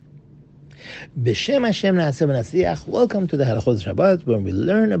B'Shem Hashem Na'aseh V'Natzliach. Welcome to the Hilchot Shabbat, where we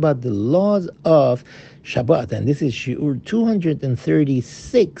learn about the laws of Shabbat. And this is Shiur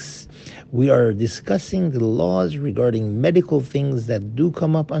 236. We are discussing the laws regarding medical things that do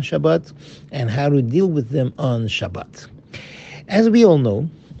come up on Shabbat and how to deal with them on Shabbat. As we all know,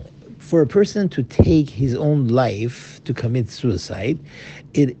 for a person to take his own life, to commit suicide,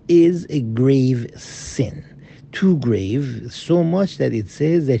 it is a grave sin. Too grave, so much that it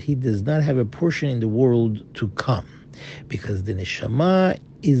says that he does not have a portion in the world to come, because the neshama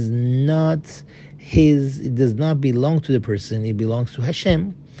is not his, it does not belong to the person, it belongs to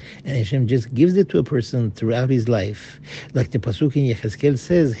Hashem, and Hashem just gives it to a person throughout his life. Like the pasuk in Yechezkel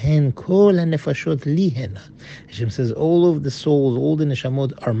says, Hen kol hanefashot li hena. Hashem says, all of the souls, all the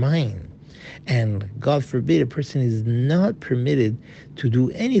neshamot are mine. And God forbid, a person is not permitted to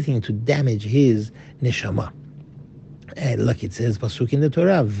do anything to damage his neshama. And like it says, pasuk in the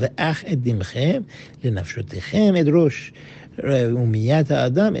Torah, Ve'ach et dimchem lenafshotechem et rosh umiyat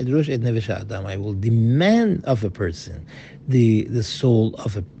ha'adam et rosh et nevesh ha'adam. I will demand of a person the soul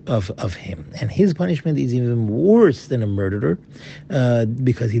of him, and his punishment is even worse than a murderer,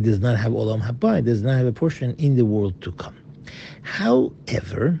 because he does not have olam haba, does not have a portion in the world to come.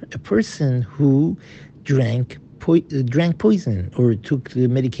 However, a person who drank poison or took the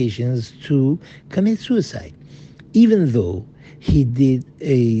medications to commit suicide, even though he did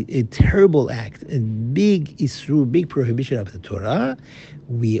a terrible act, a big isur, big prohibition of the Torah,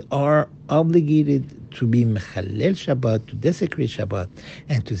 we are obligated to be mechalel Shabbat, to desecrate Shabbat,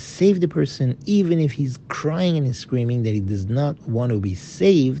 and to save the person, even if he's crying and screaming that he does not want to be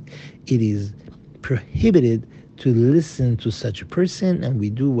saved. It is prohibited to listen to such a person, and we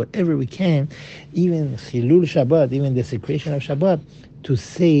do whatever we can, even chilul Shabbat, even desecration of Shabbat, to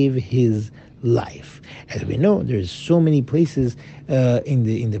save his life. As we know, there's so many places in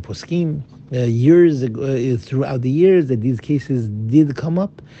the poskim years ago, throughout the years, that these cases did come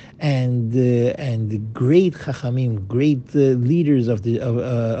up, and the great chachamim, great leaders of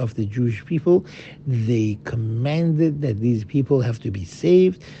the Jewish people, they commanded that these people have to be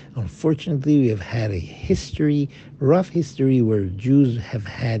saved. Unfortunately, we have had a rough history, where Jews have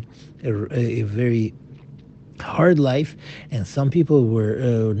had a very hard life, and some people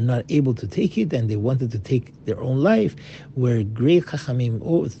were not able to take it, and they wanted to take their own life, where great chachamim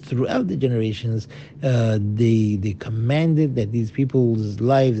throughout the generations, they commanded that these people's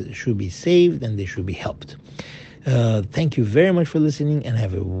lives should be saved and they should be helped. Thank you very much for listening, and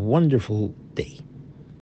have a wonderful day.